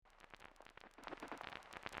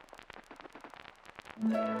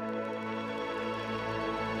Welcome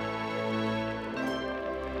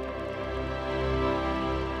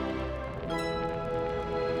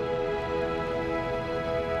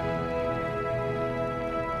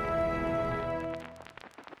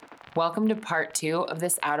to part 2 of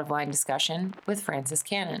this Out of Line discussion with Frances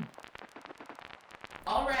Cannon.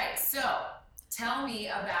 All right, so tell me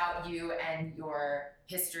about you and your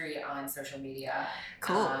history on social media.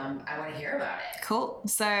 Cool. I want to hear about it. Cool.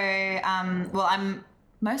 So, well, I'm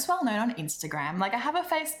most well known on Instagram. Like, I have a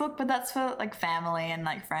Facebook, but that's for like family and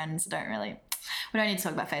like friends. We don't need to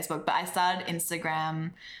talk about Facebook, but I started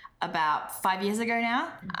Instagram about 5 years ago now.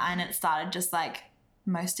 And it started just like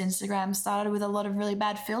most Instagrams started with a lot of really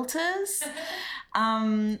bad filters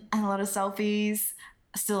and a lot of selfies.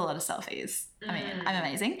 Still a lot of selfies. I mean, I'm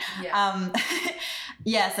amazing. Yeah.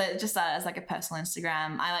 So it just started as like a personal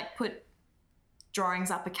Instagram. I like put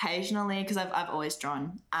drawings up occasionally because I've always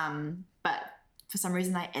drawn. But for some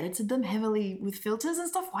reason I edited them heavily with filters and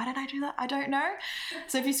stuff. Why did I do that? I don't know.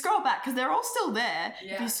 So if you scroll back, because they're all still there,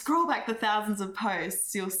 if you scroll back the thousands of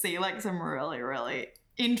posts, you'll see like some really, really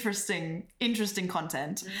interesting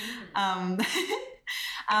content. So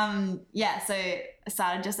I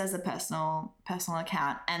started just as a personal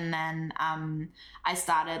account, and then I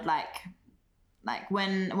started like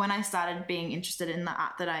when I started being interested in the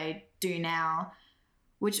art that I do now,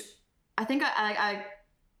 which I think I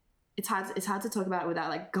it's hard to talk about without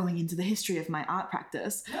like going into the history of my art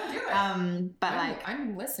practice. No, do it. But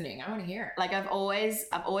I'm listening. I want to hear. Like I've always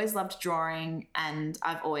loved drawing, and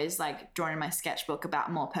I've always like drawn in my sketchbook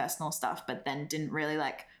about more personal stuff, but then didn't really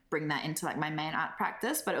like bring that into like my main art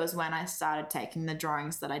practice. But it was when I started taking the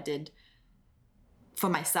drawings that I did for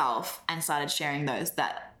myself and started sharing those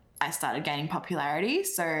that I started gaining popularity.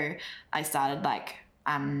 So I started like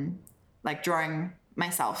drawing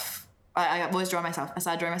myself. I always draw myself. I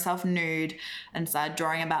started drawing myself nude and started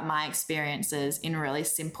drawing about my experiences in really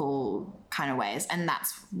simple kind of ways. And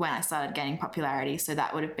that's when I started gaining popularity. So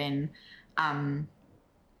that would have been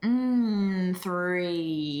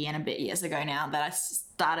 3 and a bit years ago now that I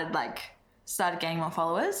started gaining more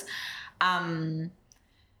followers.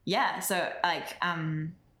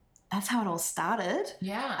 That's how it all started.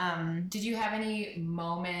 Yeah. Did you have any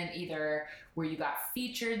moment either where you got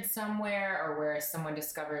featured somewhere or where someone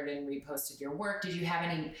discovered and reposted your work? Did you have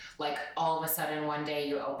any, like, all of a sudden one day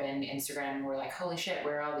you opened Instagram and were like, holy shit,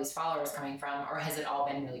 where are all these followers coming from? Or has it all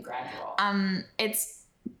been really gradual? It's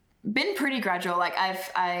been pretty gradual. Like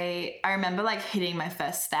I remember like hitting my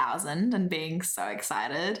first 1,000 and being so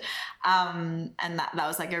excited. And that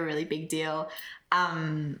was like a really big deal.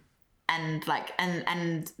 And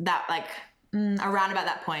that like around about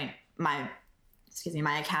that point, my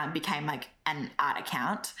account became like an art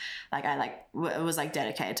account. Like I was like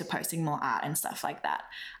dedicated to posting more art and stuff like that.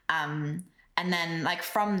 And then like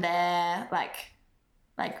from there, like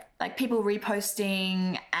people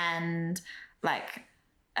reposting, and like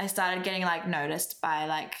I started getting like noticed by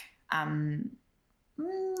like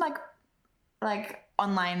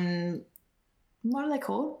online, what are they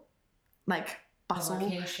called? Like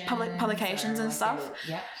publications and stuff.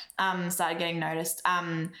 Started getting noticed.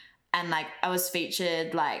 And like I was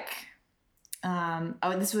featured like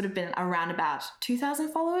this would have been around about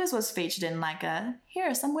 2,000 followers, was featured in like a here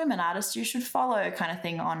are some women artists you should follow kind of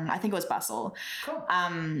thing on, I think it was Bustle. Cool.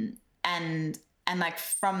 And like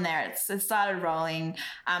from there it started rolling.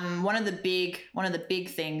 One of the big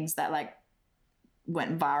things that like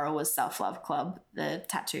went viral was Self Love Club, the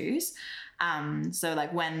tattoos. So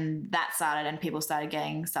like when that started and people started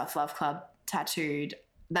getting Self Love Club tattooed,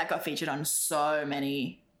 that got featured on so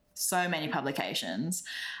many publications.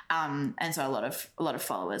 And so a lot of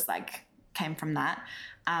followers like came from that.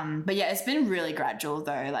 But yeah, it's been really gradual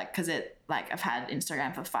though, like, cause I've had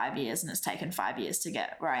Instagram for 5 years and it's taken 5 years to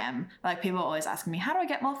get where I am. Like people are always asking me, how do I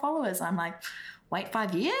get more followers? And I'm like, wait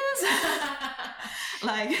 5 years?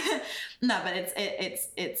 Like, no, but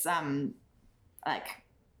it's like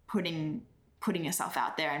putting yourself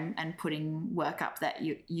out there and putting work up that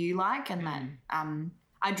you like, and that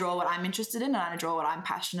I draw what I'm interested in and I draw what I'm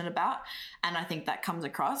passionate about, and I think that comes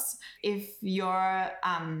across. If you're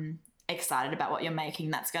excited about what you're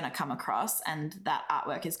making, that's going to come across, and that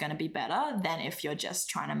artwork is going to be better than if you're just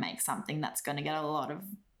trying to make something that's going to get a lot of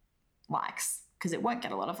likes, because it won't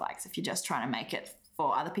get a lot of likes if you're just trying to make it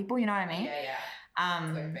for other people, you know what I mean?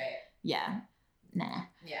 Clickbait. Yeah. Nah.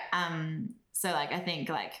 Yeah. So like I think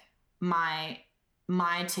like my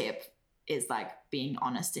tip is like being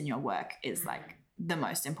honest in your work is like the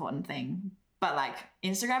most important thing. But like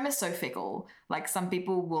Instagram is so fickle. Like some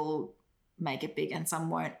people will make it big and some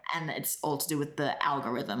won't, and it's all to do with the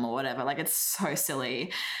algorithm or whatever. Like it's so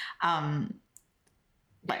silly.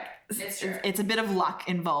 like it's true. it's a bit of luck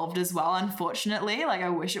involved as well, unfortunately. Like I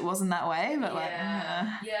wish it wasn't that way, but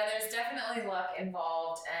yeah, there's definitely luck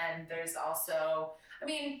involved, and there's also, I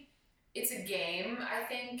mean, it's a game, I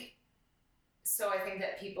think. So I think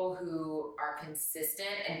that people who are consistent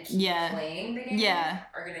and keep playing the game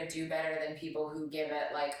are going to do better than people who give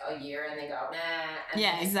it like a year and they go, nah.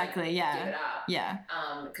 And exactly. Give it up. Yeah.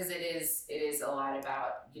 Because it is a lot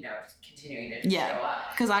about, you know, continuing to show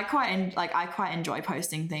up. Because I quite enjoy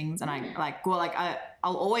posting things, and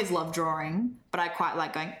I'll always love drawing, but I quite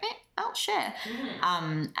like going, I'll share.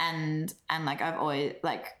 And like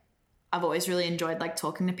I've always really enjoyed like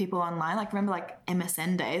talking to people online. Like remember like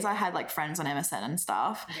MSN days, I had like friends on MSN and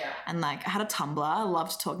stuff. Yeah. And like I had a Tumblr. I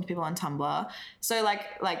loved talking to people on Tumblr. So like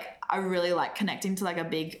I really like connecting to like a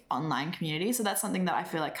big online community. So that's something that I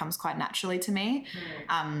feel like comes quite naturally to me,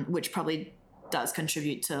 which probably does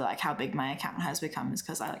contribute to like how big my account has become, is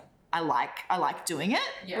because I like doing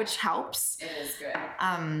it, which helps. It is good.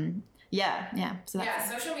 So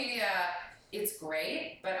that's social media, it's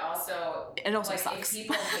great, but also it also like, sucks. If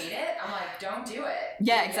people hate it, I'm like, don't do it.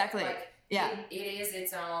 Yeah, exactly. It is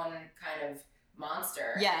its own kind of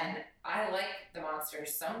monster. Yeah. And I like the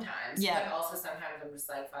monsters sometimes. Yeah. But also sometimes I'm just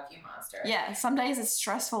like, fuck you, monster. Yeah. Some days it's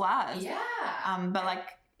stressful as. Yeah. But like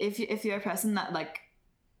if you're a person that like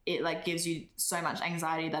it like gives you so much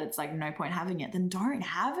anxiety that it's like no point having it, then don't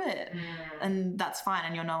have it. And that's fine,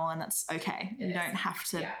 and you're normal, and that's okay. You don't have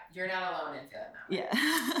to. Yeah. You're not alone in feeling that way. Yeah.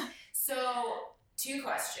 So 2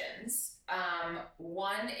 questions.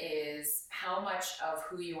 One is, how much of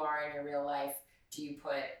who you are in your real life do you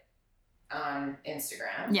put on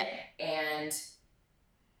Instagram? Yeah. And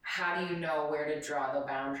how do you know where to draw the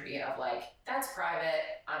boundary of like, that's private,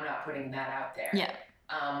 I'm not putting that out there? Yeah.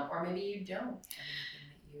 Or maybe you don't have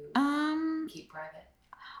anything that you keep private?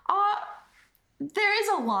 There is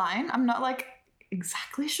a line. I'm not like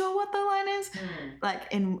exactly sure what the line is, like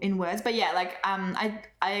in words, but yeah, like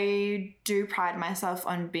I do pride myself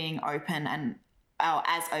on being open and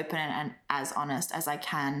as open and as honest as I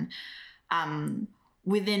can,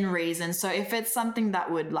 within reason. So if it's something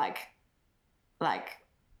that would like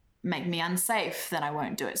make me unsafe, then I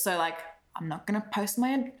won't do it. So like I'm not gonna post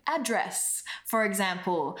my address, for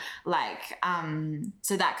example, like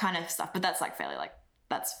so that kind of stuff. But that's like fairly like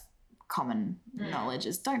that's common knowledge,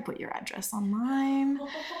 is don't put your address online,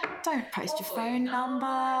 don't post your phone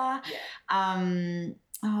number. And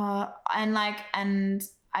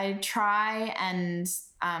I try and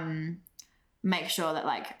make sure that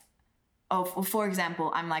like, for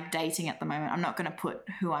example, I'm like dating at the moment, I'm not going to put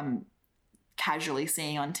who I'm casually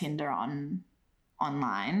seeing on Tinder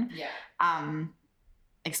online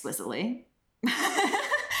explicitly.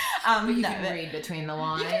 But you can read between the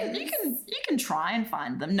lines. You can try and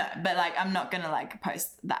find them. No, but like I'm not gonna like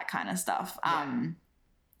post that kind of stuff.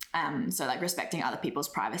 So like respecting other people's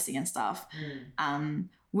privacy and stuff.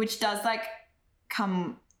 Which does like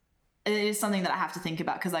come. It is something that I have to think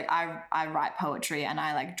about, because like I write poetry and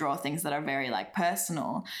I like draw things that are very like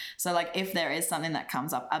personal. So like if there is something that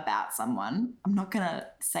comes up about someone, I'm not gonna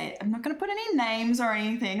put any names or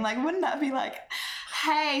anything. Like wouldn't that be like,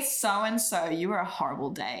 hey, so and so, you were a horrible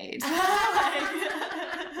date.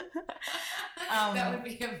 That would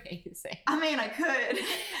be amazing. I mean, I could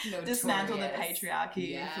dismantle the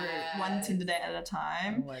patriarchy for one Tinder date at a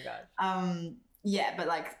time. Oh my gosh. But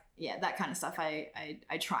like, that kind of stuff. I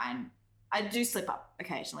try and I do slip up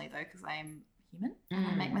occasionally though, because I am human and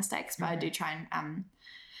I make mistakes, but I do try and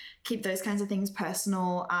keep those kinds of things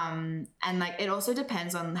personal. And like it also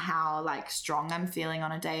depends on how like strong I'm feeling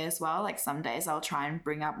on a day as well. Like some days I'll try and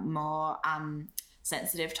bring up more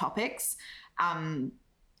sensitive topics,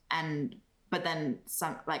 but then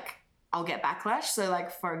some like I'll get backlash. So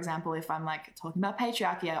like, for example, if I'm like talking about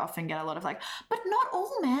patriarchy, I often get a lot of like, but not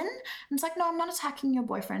all men. And it's like, no, I'm not attacking your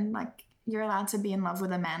boyfriend. Like you're allowed to be in love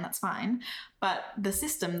with a man. That's fine. But the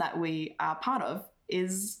system that we are part of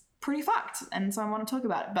is pretty fucked. And so I want to talk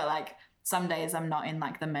about it. But like some days I'm not in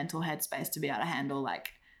like the mental headspace to be able to handle like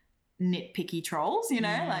nitpicky trolls, you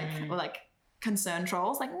know, like, or like concerned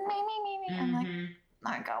trolls, like me. I'm like,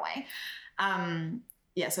 no, go away.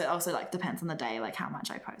 So it also like depends on the day, like how much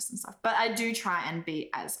I post and stuff. But I do try and be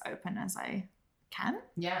as open as I can.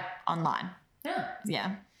 Yeah. Online. Yeah.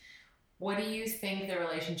 Yeah. What do you think the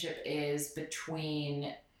relationship is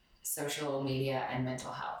between social media and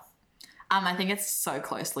mental health? I think it's so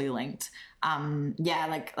closely linked. And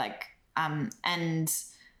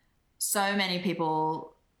so many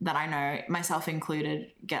people that I know, myself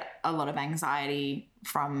included, get a lot of anxiety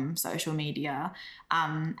from social media.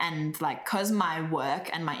 And like, cause my work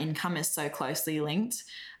and my income is so closely linked,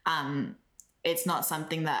 it's not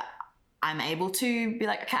something that I'm able to be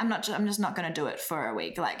like, okay, I'm just not going to do it for a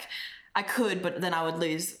week. Like I could, but then I would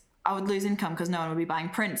lose income because no one would be buying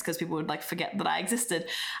prints because people would like forget that I existed.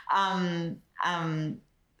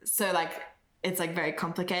 So like it's like very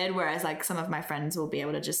complicated, whereas like some of my friends will be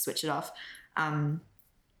able to just switch it off and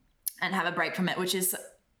have a break from it, which is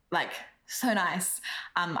like so nice.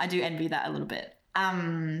 I do envy that a little bit.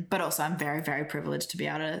 But also I'm very, very privileged to be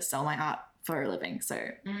able to sell my art for a living. So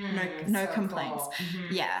no so complaints. Cool.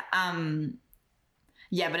 Mm-hmm. Yeah.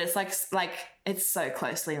 Yeah, but it's like it's so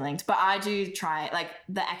closely linked. But I do try, like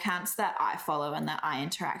the accounts that I follow and that I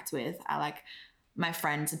interact with are like my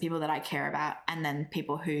friends and people that I care about, and then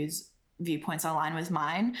people whose viewpoints align with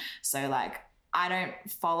mine. So like I don't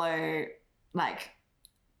follow like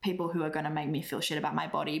people who are going to make me feel shit about my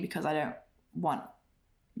body, because I don't want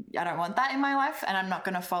that in my life. And I'm not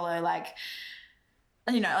going to follow like,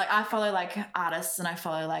 you know, like I follow like artists and I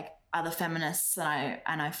follow like other feminists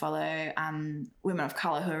and I follow women of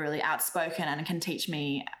color who are really outspoken and can teach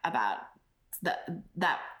me about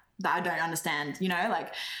that I don't understand, you know,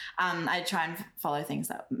 like I try and follow things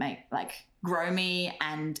that make like grow me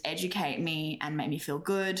and educate me and make me feel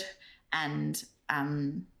good and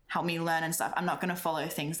help me learn and stuff. I'm not going to follow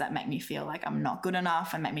things that make me feel like I'm not good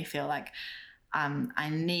enough and make me feel like I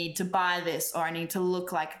need to buy this, or I need to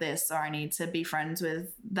look like this, or I need to be friends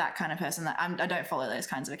with that kind of person. That I don't follow those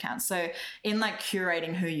kinds of accounts. So in like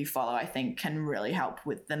curating who you follow, I think can really help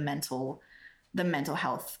with the mental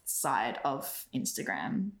health side of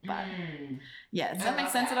Instagram. But yeah, does that make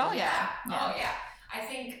sense at all? Yeah. Oh yeah. I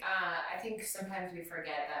think sometimes we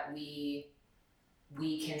forget that we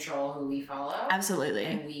control who we follow. Absolutely.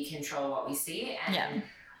 And we control what we see. And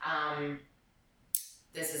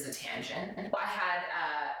this is a tangent. I had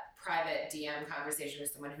a private DM conversation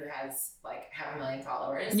with someone who has like 500,000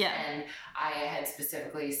 followers. Yeah. And I had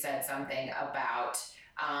specifically said something about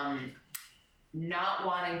not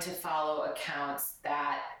wanting to follow accounts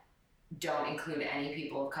that don't include any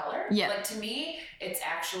people of color. Yeah. Like to me, it's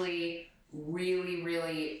actually really,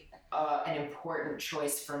 really an important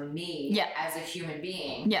choice for me as a human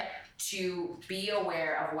being. Yeah. To be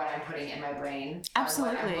aware of what I'm putting in my brain.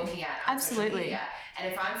 Absolutely. What I'm looking at on social media.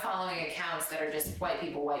 And if I'm following accounts that are just white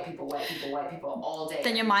people all day,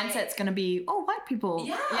 then your mindset's going to be, white people.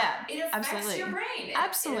 Yeah. It affects your brain.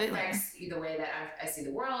 Absolutely. It affects the way that I see the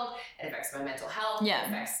world. It affects my mental health. Yeah. It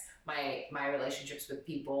affects my relationships with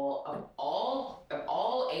people of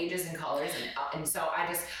all ages and colors. And so I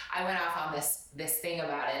went off on this thing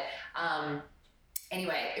about it.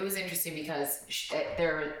 Anyway, it was interesting because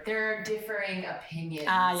there are differing opinions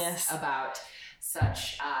about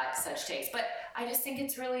such takes. But I just think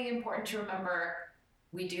it's really important to remember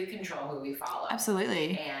we do control who we follow.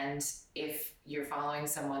 Absolutely. And if you're following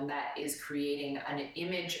someone that is creating an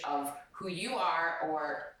image of who you are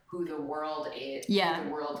or who the world is, who the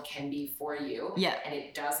world can be for you, and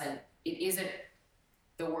it isn't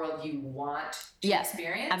the world you want to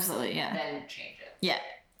experience, absolutely, then change it. Yeah,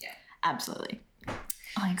 absolutely.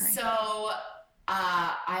 I agree. So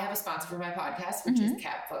I have a sponsor for my podcast, which is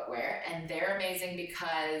Cat Footwear, and they're amazing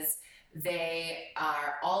because they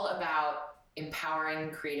are all about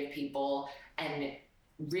empowering creative people and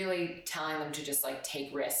really telling them to just like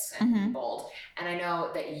take risks and be bold. And I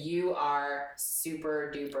know that you are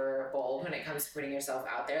super duper bold when it comes to putting yourself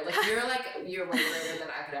out there. Like you're way braver than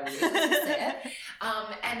I could ever be able to say it.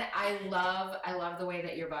 And I love the way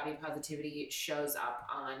that your body positivity shows up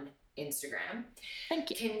on Instagram.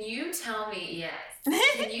 Thank you. Can you tell me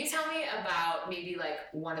about maybe like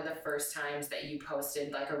one of the first times that you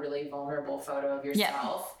posted like a really vulnerable photo of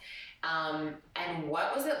yourself? And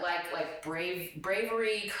what was it like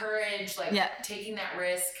bravery, courage, like taking that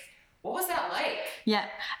risk? What was that like? Yeah.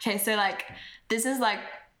 Okay. So like, this is like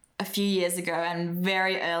a few years ago and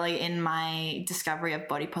very early in my discovery of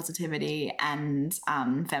body positivity and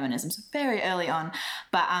feminism. So very early on,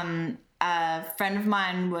 but a friend of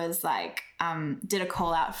mine was like, did a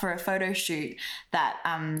call out for a photo shoot that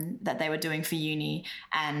they were doing for uni.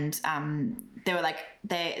 And they were like,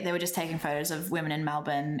 they were just taking photos of women in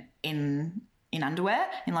Melbourne in underwear,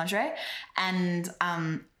 in lingerie. And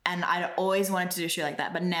I'd always wanted to do a shoot like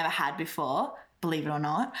that, but never had before, believe it or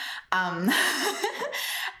not.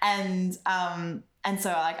 And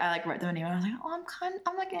so I wrote them an email. I was like,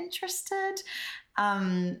 I'm interested.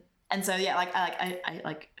 And so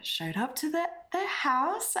I showed up to their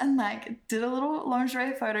house and like did a little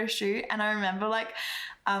lingerie photo shoot. And I remember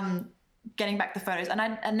getting back the photos, and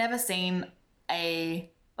I'd never seen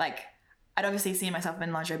I'd obviously seen myself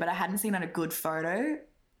in lingerie, but I hadn't seen a good photo,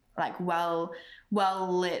 like well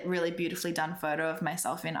lit, really beautifully done photo of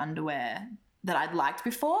myself in underwear that I'd liked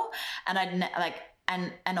before. And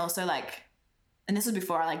and also like, and this was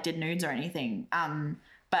before I like did nudes or anything.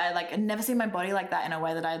 But I like I'd never seen my body like that in a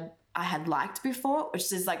way that I had liked before,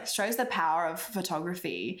 which is like shows the power of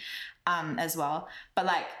photography, as well. But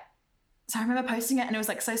like, so I remember posting it and it was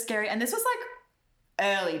like so scary. And this was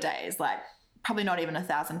like early days, like probably not even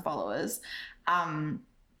 1,000 followers.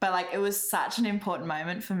 But like it was such an important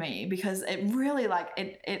moment for me because it really like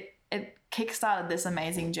it kickstarted this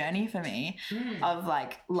amazing journey for me of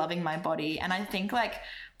like loving my body. And I think like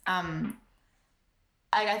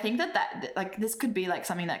I think that like this could be like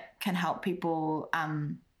something that can help people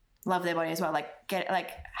love their body as well. Like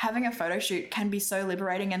having a photo shoot can be so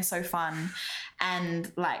liberating and so fun, and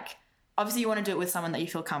like obviously you want to do it with someone that you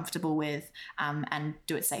feel comfortable with, and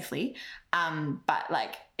do it safely, but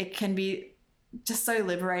like it can be just so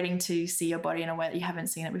liberating to see your body in a way that you haven't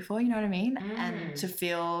seen it before, you know what I mean? And to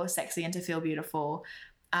feel sexy and to feel beautiful.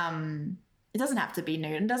 It doesn't have to be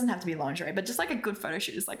nude, it doesn't have to be lingerie, but just like a good photo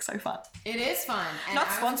shoot is like so fun. It is fun. And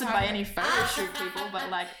not sponsored by any photo shoot people, but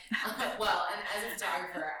like well, and as a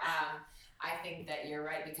photographer, I think that you're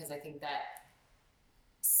right, because I think that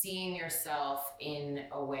seeing yourself in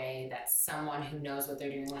a way that someone who knows what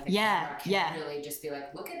they're doing with a camera can really just be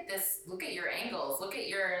like, look at this, look at your angles, look at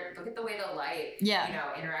the way the light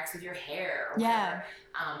interacts with your hair or whatever.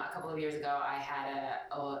 A couple of years ago I had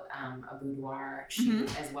a boudoir shoot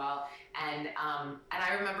as well, and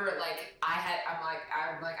I remember like I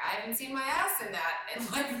haven't seen my ass in that and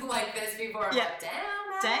like this before. I'm like, damn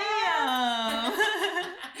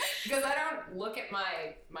because I don't look at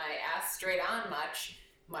my ass straight on much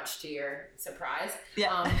to your surprise.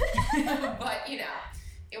 But you know,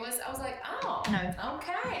 I was like, oh, no.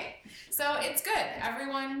 Okay. So it's good.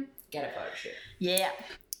 Everyone get a photo shoot. Yeah.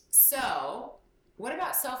 So what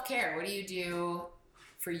about self-care? What do you do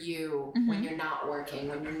for you when you're not working,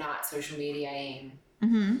 when you're not social mediaing?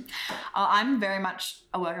 I'm very much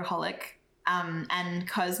a workaholic. And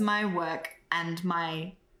cause my work and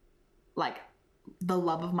my, like, the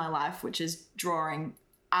love of my life, which is drawing,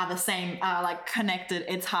 are the same, are like connected.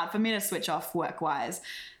 It's hard for me to switch off work-wise.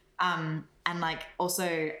 And like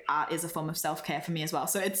also art is a form of self-care for me as well.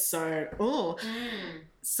 So it's so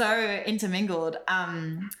intermingled.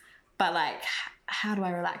 But like, how do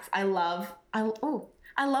I relax? I love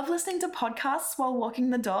listening to podcasts while walking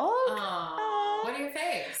the dog. What are your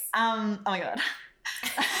faves? Oh my God.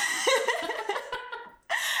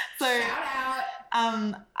 So shout out.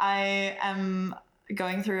 I am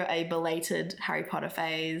going through a belated Harry Potter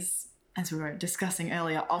phase, as we were discussing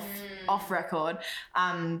earlier off record.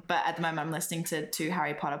 But at the moment I'm listening to 2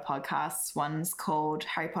 Harry Potter podcasts. One's called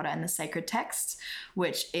Harry Potter and the Sacred Text,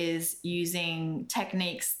 which is using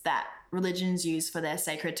techniques that religions use for their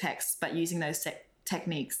sacred texts, but using those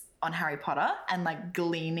techniques on Harry Potter and like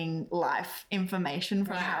gleaning life information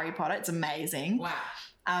from Harry Potter. It's amazing. Wow.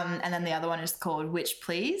 And then the other one is called Witch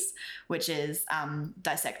Please, which is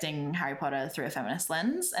dissecting Harry Potter through a feminist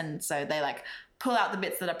lens. And so they like pull out the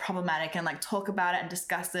bits that are problematic and like talk about it and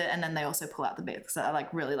discuss it. And then they also pull out the bits that are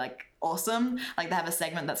like really like awesome. Like they have a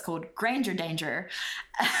segment that's called Granger Danger.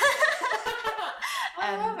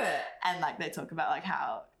 I love it. And like they talk about like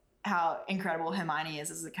how incredible Hermione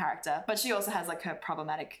is as a character. But she also has like her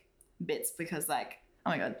problematic bits because like,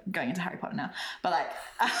 oh my God, going into Harry Potter now. But like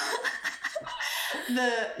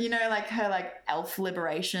like her like elf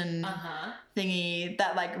liberation thingy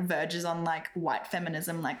that like verges on like white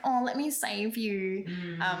feminism, like, oh, let me save you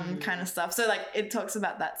kind of stuff. So like it talks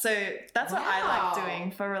about that. So that's what I like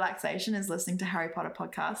doing for relaxation, is listening to Harry Potter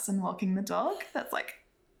podcasts and walking the dog. That's like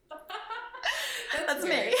that's me.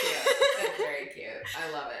 Cute. That's very cute.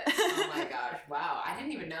 I love it. Oh my gosh. Wow. I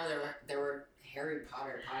didn't even know there were Harry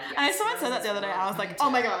Potter podcasts. And someone said that the other day. I was like, oh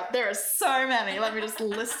my God, there are so many. Let me just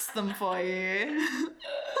list them for you.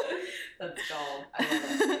 That's gold. I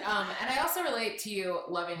love it. And I also relate to you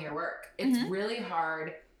loving your work. It's really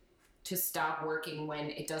hard to stop working when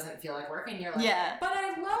it doesn't feel like work, and you're like, but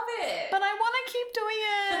I love it. But I want to keep doing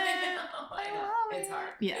it. I know. It's hard.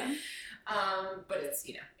 Yeah. But it's,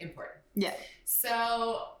 important. Yeah.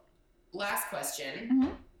 So, last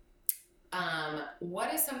question.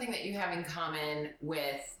 What is something that you have in common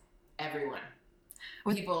with everyone?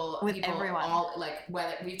 People, everyone. All, like,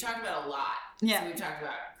 whether we've talked about a lot. Yeah. So we've talked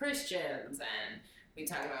about Christians, and we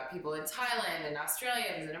talked about people in Thailand and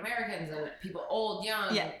Australians and Americans and people old,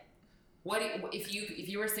 young. Yeah. What if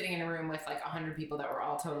you were sitting in a room with like 100 people that were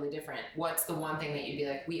all totally different? What's the one thing that you'd be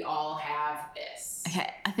like, we all have this?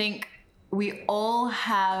 Okay, I think we all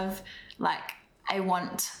have like a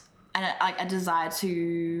want and a desire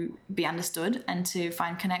to be understood and to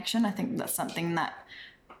find connection. I think that's something that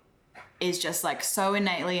is just like so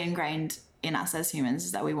innately ingrained in us as humans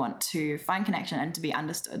is that we want to find connection and to be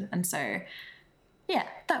understood. And so, yeah,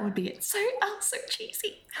 that would be it. So, so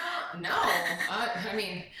cheesy. No, I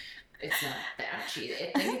mean, it's not that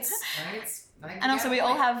cheesy. I think it's and also we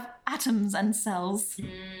all have atoms and cells. Ding.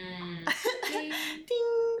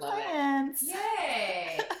 Ding, Love science. It.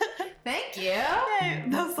 Yay. Thank you. Yay.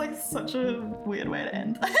 That was like such a weird way to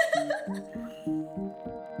end.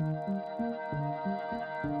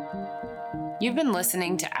 You've been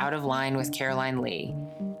listening to Out of Line with Caroline Lee.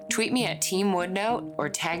 Tweet me at Team Woodnote or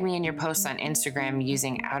tag me in your posts on Instagram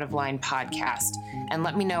using Out of Line Podcast and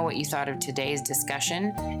let me know what you thought of today's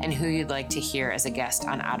discussion and who you'd like to hear as a guest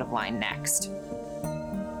on Out of Line next.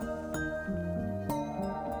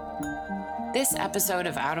 This episode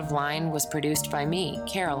of Out of Line was produced by me,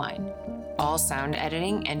 Caroline. All sound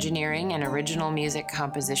editing, engineering, and original music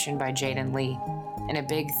composition by Jaden Lee. And a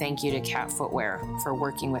big thank you to Cat Footwear for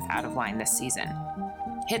working with Out of Line this season.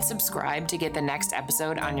 Hit subscribe to get the next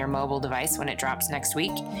episode on your mobile device when it drops next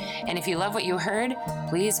week. And if you love what you heard,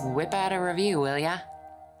 please whip out a review, will ya?